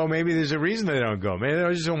they don't go, maybe there's a reason they don't go. Maybe they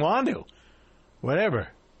just don't want to. Whatever.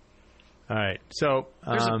 All right, so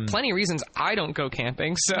there's plenty of reasons I don't go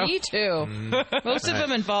camping. So me too. Most of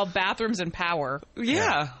them involve bathrooms and power.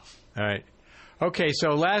 Yeah. All right. Okay,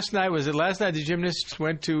 so last night the gymnasts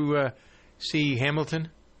went to see Hamilton?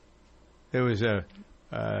 There was a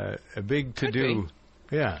big to-do.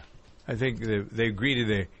 Yeah. I think they greeted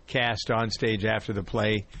the cast on stage after the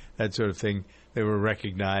play, that sort of thing. They were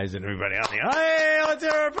recognized, and everybody else, hey, let's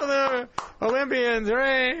hear it for the Olympians,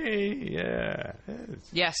 hooray! Yeah.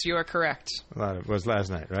 Yes, you are correct. It was last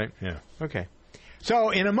night, right? Yeah. Okay.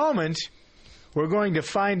 So, in a moment, we're going to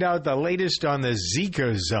find out the latest on the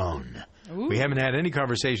Zika zone. Ooh. We haven't had any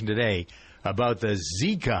conversation today about the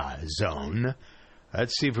Zika zone.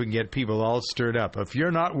 Let's see if we can get people all stirred up. If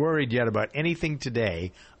you're not worried yet about anything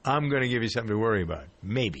today, I'm going to give you something to worry about.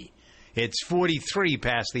 Maybe. It's 43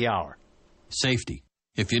 past the hour. Safety.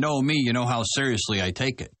 If you know me, you know how seriously I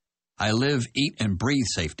take it. I live, eat, and breathe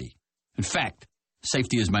safety. In fact,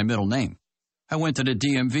 safety is my middle name. I went to the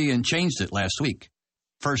DMV and changed it last week.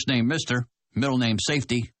 First name Mr., middle name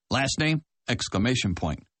Safety, last name exclamation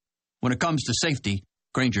point. When it comes to safety,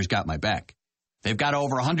 Grainger's got my back. They've got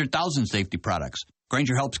over 100,000 safety products.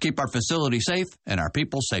 Grainger helps keep our facility safe and our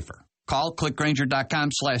people safer. Call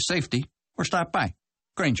clickgrainger.com/safety or stop by.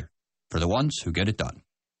 Grainger, for the ones who get it done.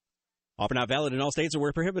 Offer not valid in all states or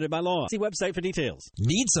where prohibited by law. See website for details.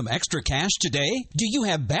 Need some extra cash today? Do you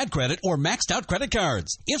have bad credit or maxed out credit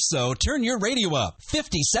cards? If so, turn your radio up.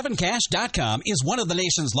 57cash.com is one of the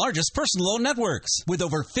nation's largest personal loan networks with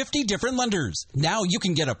over 50 different lenders. Now you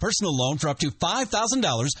can get a personal loan for up to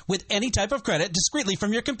 $5,000 with any type of credit discreetly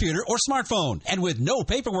from your computer or smartphone and with no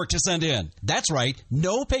paperwork to send in. That's right,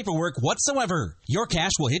 no paperwork whatsoever. Your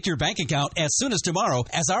cash will hit your bank account as soon as tomorrow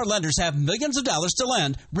as our lenders have millions of dollars to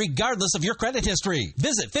lend regardless of your credit history.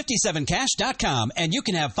 Visit 57cash.com and you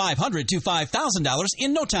can have $500 to $5,000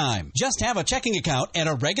 in no time. Just have a checking account and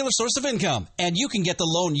a regular source of income, and you can get the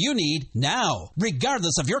loan you need now,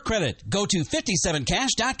 regardless of your credit. Go to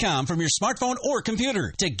 57cash.com from your smartphone or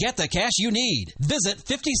computer to get the cash you need. Visit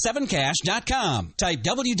 57cash.com. Type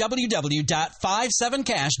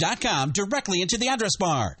www.57cash.com directly into the address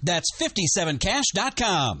bar. That's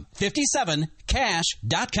 57cash.com.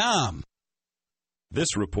 57cash.com.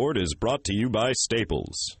 This report is brought to you by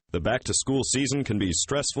Staples. The back-to-school season can be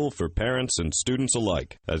stressful for parents and students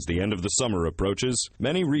alike. As the end of the summer approaches,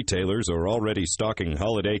 many retailers are already stocking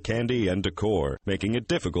holiday candy and decor, making it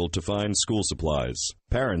difficult to find school supplies.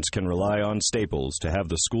 Parents can rely on Staples to have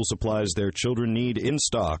the school supplies their children need in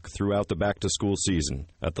stock throughout the back-to-school season,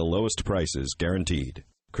 at the lowest prices guaranteed.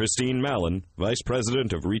 Christine Mallon, Vice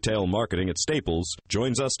President of Retail Marketing at Staples,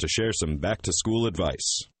 joins us to share some back-to-school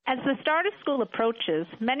advice. As the start of school approaches,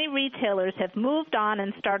 many retailers have moved on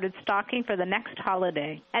and started stocking for the next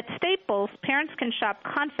holiday. At Staples, parents can shop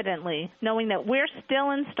confidently, knowing that we're still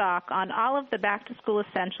in stock on all of the back-to-school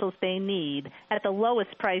essentials they need at the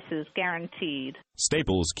lowest prices guaranteed.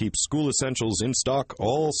 Staples keeps school essentials in stock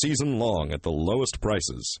all season long at the lowest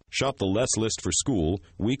prices. Shop the less list for school,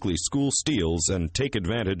 weekly school steals, and take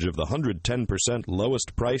advantage of the 110%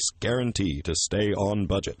 lowest price guarantee to stay on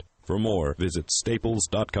budget. For more, visit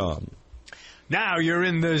staples.com. Now you're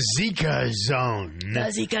in the Zika zone.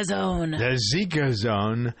 The Zika zone. The Zika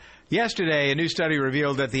zone. Yesterday, a new study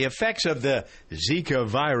revealed that the effects of the Zika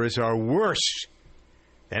virus are worse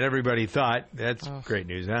than everybody thought. That's great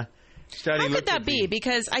news, huh? How could that be?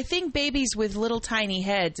 Because I think babies with little tiny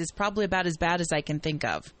heads is probably about as bad as I can think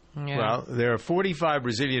of. Yeah. Well, there are 45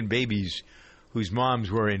 Brazilian babies whose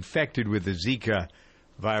moms were infected with the Zika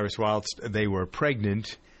virus whilst they were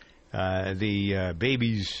pregnant. The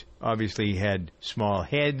babies obviously had small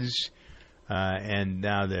heads, and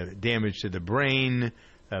now the damage to the brain.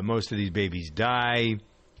 Most of these babies die.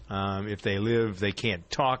 If they live, they can't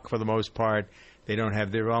talk for the most part.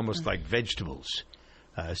 They're almost like vegetables.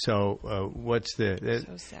 What's the...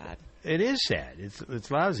 so sad. It is sad. It's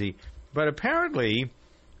lousy. But apparently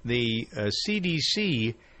the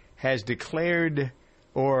CDC has declared,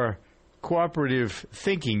 or cooperative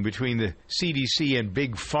thinking between the CDC and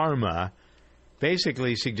Big Pharma,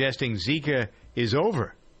 basically suggesting Zika is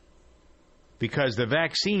over because the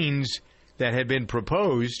vaccines that had been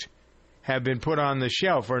proposed have been put on the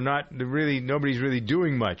shelf or not really. Nobody's really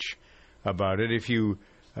doing much about it. If you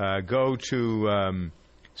go to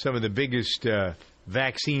some of the biggest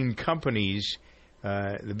vaccine companies,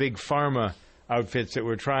 the big pharma outfits that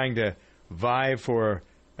were trying to vie for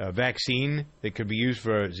a vaccine that could be used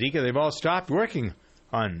for Zika. They've all stopped working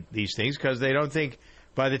on these things because they don't think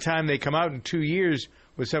by the time they come out in 2 years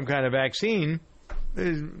with some kind of vaccine,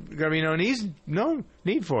 there's going to be no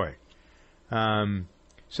need for it.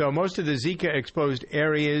 So most of the Zika-exposed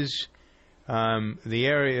areas, the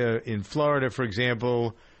area in Florida, for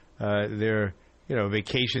example, they're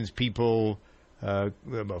vacations people.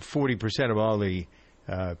 About 40% of all the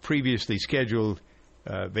previously scheduled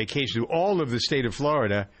vacations to all of the state of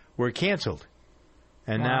Florida were canceled.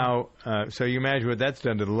 And now, so you imagine what that's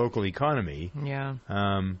done to the local economy. Yeah.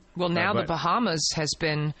 Well, now the Bahamas has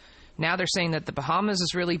been, now they're saying that the Bahamas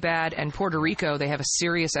is really bad, and Puerto Rico, they have a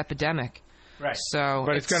serious epidemic. Right. So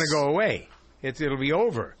but it's going to go away. It'll be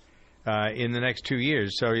over in the next 2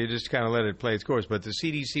 years, so you just kind of let it play its course. But the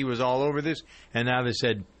CDC was all over this, and now they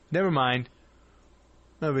said, never mind,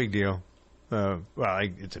 no big deal.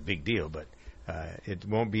 It's a big deal, but it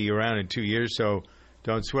won't be around in 2 years, so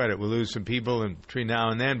don't sweat it. We'll lose some people between now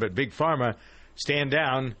and then, but Big Pharma, stand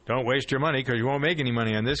down. Don't waste your money because you won't make any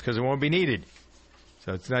money on this because it won't be needed.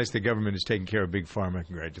 So it's nice the government is taking care of Big Pharma.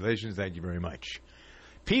 Congratulations. Thank you very much.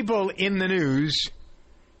 People in the news.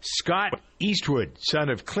 Scott Eastwood, son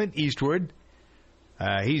of Clint Eastwood.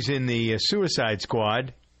 He's in the Suicide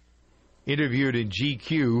Squad. Interviewed in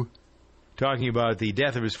GQ, talking about the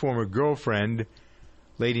death of his former girlfriend,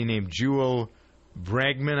 lady named Jewel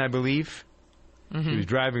Bragman, I believe. Mm-hmm. She was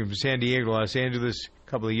driving from San Diego to Los Angeles a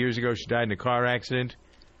couple of years ago. She died in a car accident.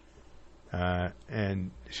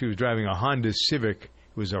 And she was driving a Honda Civic.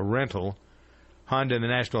 It was a rental. Honda and the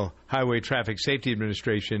National Highway Traffic Safety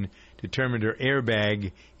Administration determined her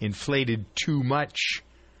airbag inflated too much.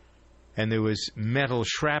 And there was metal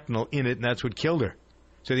shrapnel in it, and that's what killed her.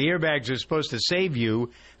 So the airbags are supposed to save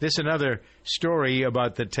you. This is another story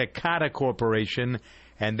about the Cara Corporation,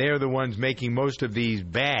 and they're the ones making most of these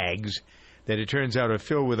bags that it turns out are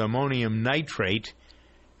filled with ammonium nitrate,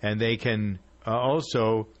 and they can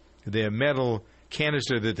also, the metal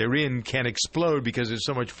canister that they're in can explode because there's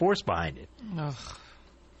so much force behind it. Ugh.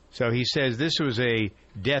 So he says this was a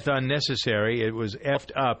death unnecessary. It was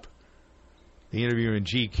effed up. The interview in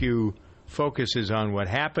GQ focuses on what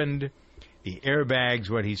happened, the airbags,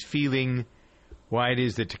 what he's feeling, why it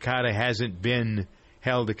is that Takata hasn't been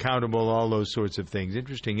held accountable, all those sorts of things.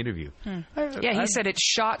 Interesting interview. He said it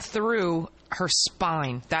shot through her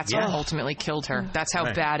spine. That's what ultimately killed her. That's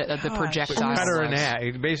how bad the projectile cut her in half.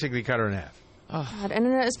 It basically cut her in half. God. And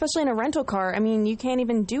especially in a rental car, I mean, you can't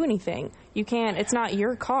even do anything. You can't. It's not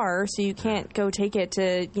your car, so you can't go take it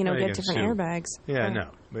to get different airbags. Yeah, no.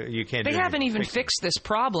 But you can't. They haven't even fixed this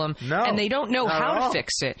problem, and they don't know how to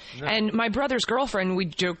fix it. No. And my brother's girlfriend, we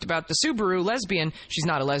joked about the Subaru lesbian. She's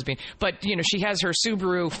not a lesbian, but she has her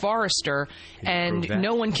Subaru Forester, and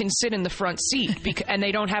no one can sit in the front seat, and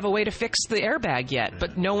they don't have a way to fix the airbag yet.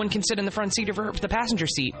 But no one can sit in the front seat of the passenger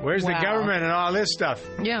seat. Where's the government and all this stuff?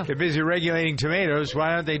 Yeah, they're busy regulating tomatoes.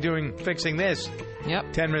 Why aren't they fixing this?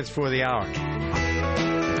 Yep. 10 minutes before the hour.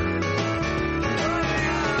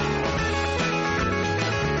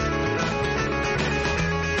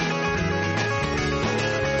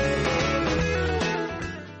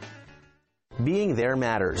 Being there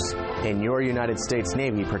matters, and your United States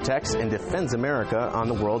Navy protects and defends America on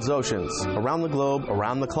the world's oceans. Around the globe,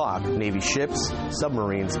 around the clock, Navy ships,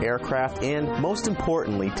 submarines, aircraft, and, most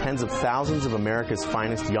importantly, tens of thousands of America's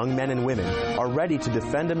finest young men and women are ready to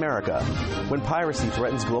defend America when piracy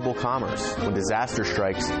threatens global commerce, when disaster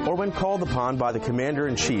strikes, or when called upon by the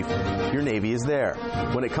Commander-in-Chief. Your Navy is there.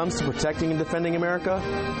 When it comes to protecting and defending America,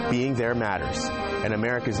 being there matters, and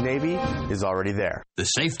America's Navy is already there. The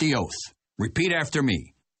safety oath. Repeat after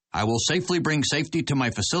me. I will safely bring safety to my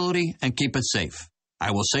facility and keep it safe. I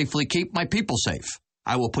will safely keep my people safe.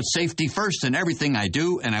 I will put safety first in everything I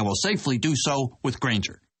do, and I will safely do so with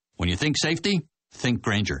Grainger. When you think safety, think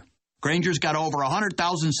Grainger. Grainger's got over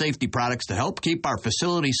 100,000 safety products to help keep our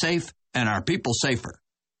facility safe and our people safer.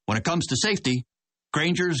 When it comes to safety,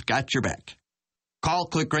 Grainger's got your back. Call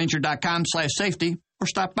clickgrainger.com/safety or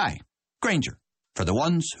stop by. Grainger, for the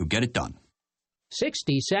ones who get it done.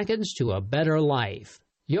 60 seconds to a better life.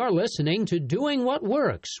 You're listening to Doing What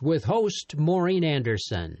Works with host Maureen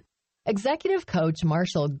Anderson. Executive coach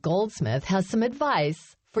Marshall Goldsmith has some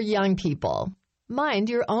advice for young people. Mind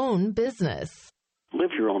your own business. Live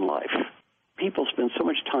your own life. People spend so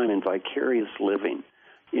much time in vicarious living.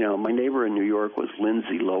 My neighbor in New York was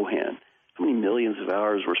Lindsay Lohan. How many millions of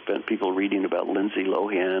hours were spent people reading about Lindsay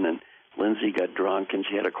Lohan, and Lindsay got drunk and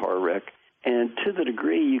she had a car wreck. And to the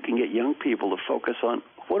degree you can get young people to focus on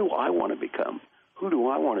What do I want to become? Who do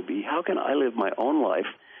I want to be? How can I live my own life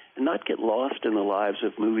and not get lost in the lives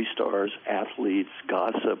of movie stars, athletes,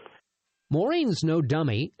 gossip? Maureen's no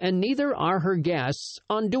dummy, and neither are her guests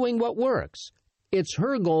on Doing What Works. It's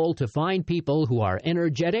her goal to find people who are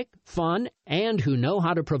energetic, fun, and who know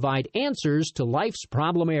how to provide answers to life's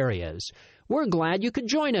problem areas. We're glad you could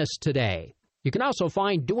join us today. You can also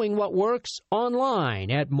find Doing What Works online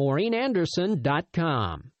at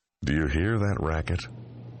MaureenAnderson.com. Do you hear that racket?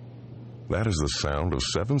 That is the sound of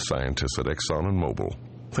 7 scientists at Exxon and Mobil,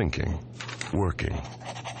 thinking, working.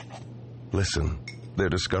 Listen. They're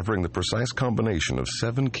discovering the precise combination of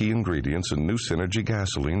 7 key ingredients in new Synergy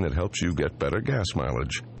gasoline that helps you get better gas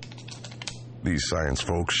mileage. These science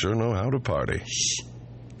folks sure know how to party. Shh.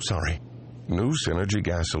 Sorry. New Synergy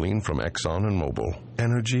gasoline from Exxon and Mobil.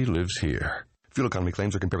 Energy lives here. Fuel economy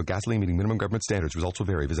claims are compared with gasoline meeting minimum government standards. Results will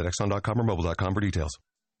vary. Visit Exxon.com or Mobil.com for details.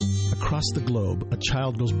 Across the globe, a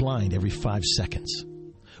child goes blind every 5 seconds.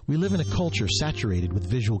 We live in a culture saturated with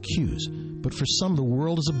visual cues, but for some, the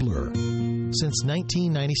world is a blur. Since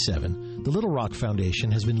 1997, the Little Rock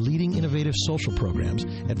Foundation has been leading innovative social programs,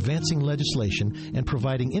 advancing legislation, and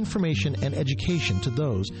providing information and education to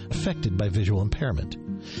those affected by visual impairment.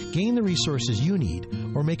 Gain the resources you need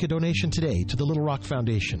or make a donation today to the Little Rock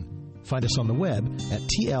Foundation. Find us on the web at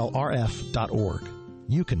tlrf.org.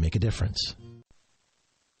 You can make a difference.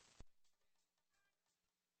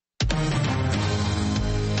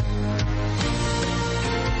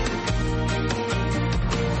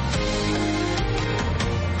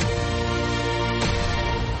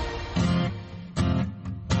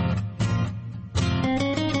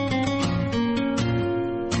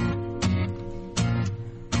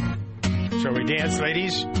 Shall we dance,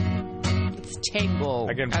 ladies? It's tango.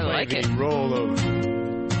 I can play like the it. role of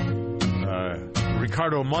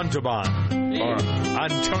Ricardo Montalban or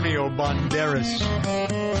Antonio Banderas.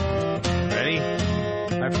 Ready?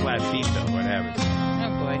 My flat feet, though. What happens? Oh,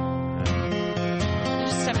 boy. You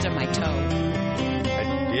just stepped on my toe.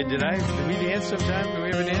 Did I? Did we dance sometime? Did we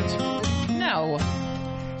ever dance? No.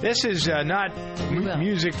 This is not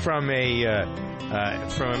music from a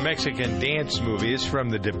Mexican dance movie. It's from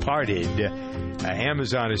The Departed.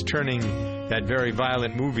 Amazon is turning that very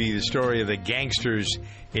violent movie, the story of the gangsters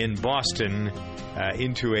in Boston,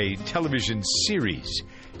 into a television series.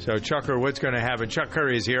 So, Chucker, what's going to happen? Chuck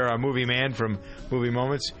Curry is here, our movie man from Movie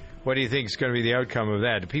Moments. What do you think is going to be the outcome of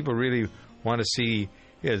that? Do people really want to see...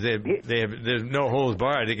 Yeah, there's no holds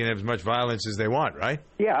barred. They can have as much violence as they want, right?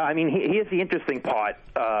 Yeah, I mean, here's the interesting part.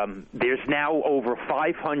 There's now over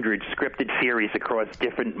 500 scripted series across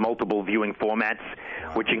different multiple viewing formats,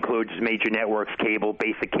 which includes major networks, cable,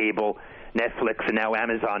 basic cable, Netflix, and now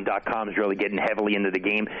Amazon.com is really getting heavily into the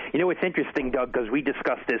game. You know, it's interesting, Doug, because we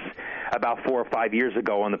discussed this about 4 or 5 years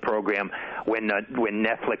ago on the program when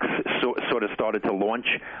Netflix sort of started to launch.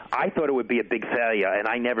 I thought it would be a big failure, and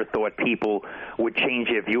I never thought people would change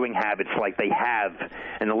their viewing habits like they have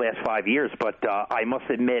in the last 5 years. But I must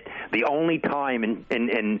admit, the only time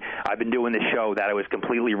in I've been doing this show that I was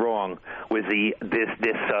completely wrong was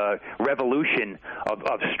this revolution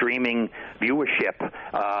of streaming viewership,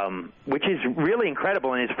 which is really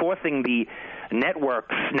incredible, and is forcing the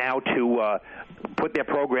networks now to put their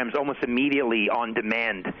programs almost immediately on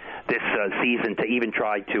demand this season to even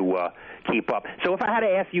try to keep up. So if I had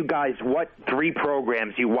to ask you guys what 3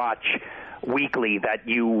 programs you watch weekly that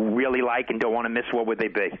you really like and don't want to miss, what would they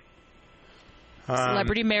be?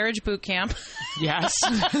 Celebrity Marriage Boot Camp. Yes.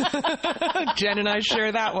 Jen and I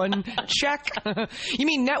share that one. Check. You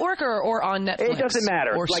mean network or on Netflix? It doesn't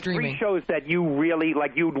matter. Or like streaming. 3 shows that you really,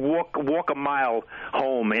 like you'd walk a mile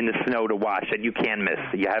home in the snow to watch that you can miss.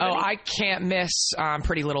 You have any? I can't miss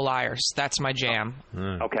Pretty Little Liars. That's my jam.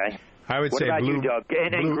 Okay. I would what say about Blue, you, Doug?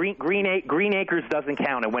 And Green Acres doesn't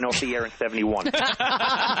count. It went off the air in 71.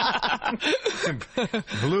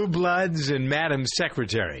 Blue Bloods and Madam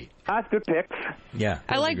Secretary. That's good picks. Yeah.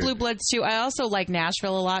 I like Blue Bloods, too. I also like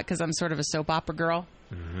Nashville a lot because I'm sort of a soap opera girl.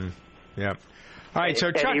 Mm-hmm. Yep. All right,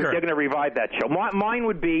 so Chucker. They're going to revive that show. Mine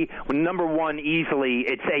would be, number 1, easily,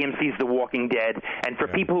 it's AMC's The Walking Dead. And for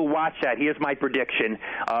people who watch that, here's my prediction.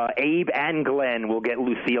 Abe and Glenn will get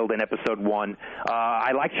Lucille in episode 1.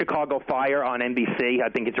 I like Chicago Fire on NBC. I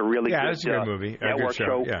think it's a really good, that's a good movie. network good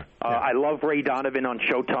show. Yeah. I love Ray Donovan on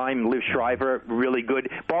Showtime. Liv Shriver, really good.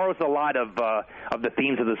 Borrows a lot of the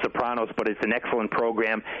themes of The Sopranos, but it's an excellent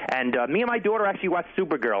program. And me and my daughter actually watch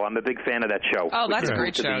Supergirl. I'm a big fan of that show. Oh, that's a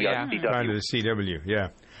great show, yeah. Kind of the CW. Yeah.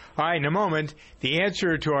 All right, in a moment, the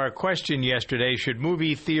answer to our question yesterday, should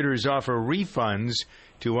movie theaters offer refunds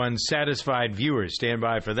to unsatisfied viewers? Stand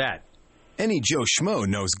by for that. Any Joe Schmo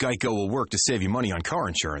knows Geico will work to save you money on car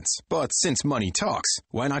insurance. But since money talks,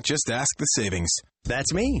 why not just ask the savings?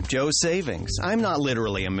 That's me, Joe's Savings. I'm not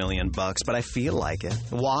literally $1 million, but I feel like it.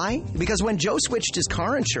 Why? Because when Joe switched his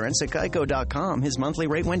car insurance at Geico.com, his monthly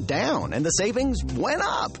rate went down and the savings went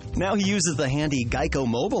up. Now he uses the handy Geico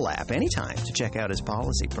mobile app anytime to check out his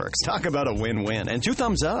policy perks. Talk about a win-win. And 2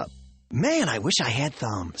 thumbs up. Man, I wish I had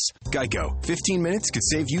thumbs. Geico. 15 minutes could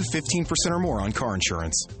save you 15% or more on car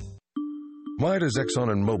insurance. Why does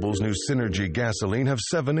Exxon and Mobil's new Synergy gasoline have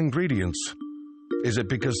 7 ingredients? Is it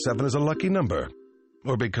because 7 is a lucky number?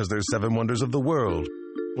 Or because there's 7 wonders of the world?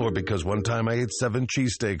 Or because one time I ate 7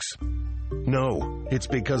 cheesesteaks? No, it's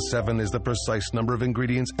because 7 is the precise number of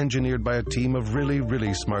ingredients engineered by a team of really,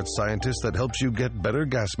 really smart scientists that helps you get better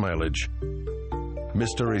gas mileage.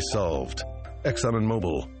 Mystery solved. Exxon and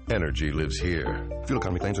Mobil. Energy lives here. Fuel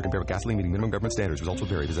economy claims are compared with gasoline meeting minimum government standards. Results will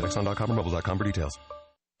vary. Visit Exxon.com or Mobil.com for details.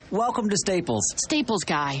 Welcome to Staples. Staples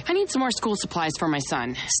guy. I need some more school supplies for my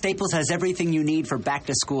son. Staples has everything you need for back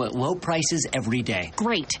to school at low prices every day.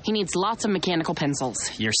 Great. He needs lots of mechanical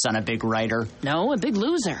pencils. Your son a big writer? No, a big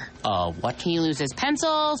loser. What? He loses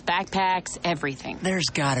pencils, backpacks, everything. There's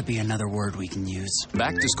got to be another word we can use.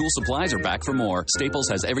 Back to school supplies are back for more. Staples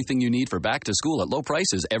has everything you need for back to school at low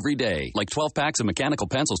prices every day. Like 12 packs of mechanical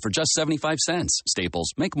pencils for just 75 cents.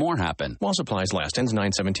 Staples, make more happen. While supplies last. Ends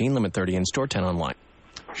 9/17. Limit 30 in store, 10 online.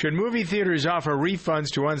 Should movie theaters offer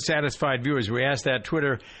refunds to unsatisfied viewers? We asked that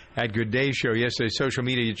Twitter at Good Day Show yesterday. Social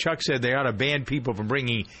media. Chuck said they ought to ban people from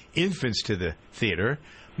bringing infants to the theater.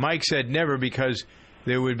 Mike said never, because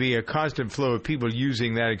there would be a constant flow of people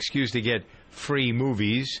using that excuse to get free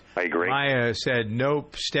movies. I agree. Maya said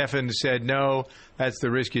nope. Stefan said no. That's the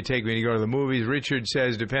risk you take when you go to the movies. Richard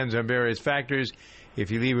says depends on various factors.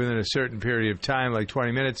 If you leave within a certain period of time, like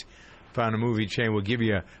 20 minutes, found a movie chain will give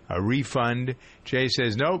you a refund. Jay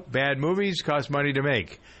says, nope, bad movies cost money to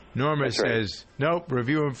make. Norma says, nope,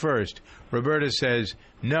 review them first. Roberta says,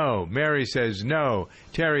 no. Mary says, no.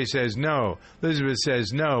 Terry says, no. Elizabeth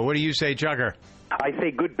says, no. What do you say, Chucker? I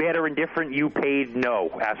say good, bad, or indifferent. You paid no.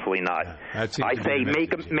 Absolutely not. I say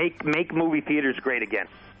make movie theaters great again.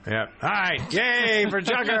 Yeah. All right. Yay for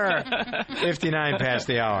Chucker. 59 past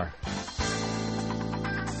the hour.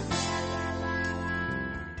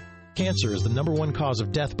 Cancer is the #1 cause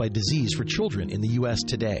of death by disease for children in the U.S.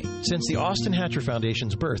 today. Since the Austin Hatcher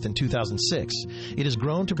Foundation's birth in 2006, it has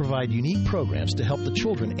grown to provide unique programs to help the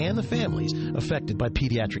children and the families affected by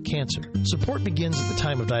pediatric cancer. Support begins at the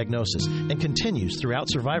time of diagnosis and continues throughout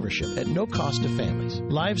survivorship at no cost to families.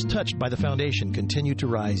 Lives touched by the foundation continue to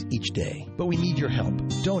rise each day. But we need your help.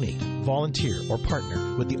 Donate, volunteer, or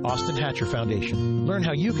partner with the Austin Hatcher Foundation. Learn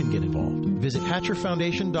how you can get involved. Visit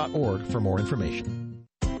hatcherfoundation.org for more information.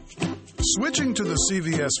 Switching to the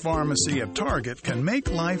CVS Pharmacy at Target can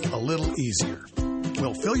make life a little easier.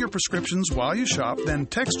 We'll fill your prescriptions while you shop, then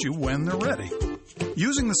text you when they're ready.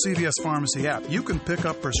 Using the CVS Pharmacy app, you can pick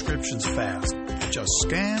up prescriptions fast. Just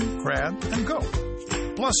scan, grab, and go.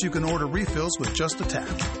 Plus, you can order refills with just a tap.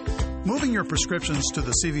 Moving your prescriptions to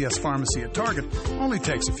the CVS Pharmacy at Target only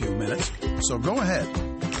takes a few minutes, so go ahead.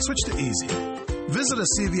 Switch to easy. Visit a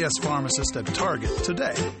CVS pharmacist at Target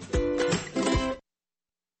today.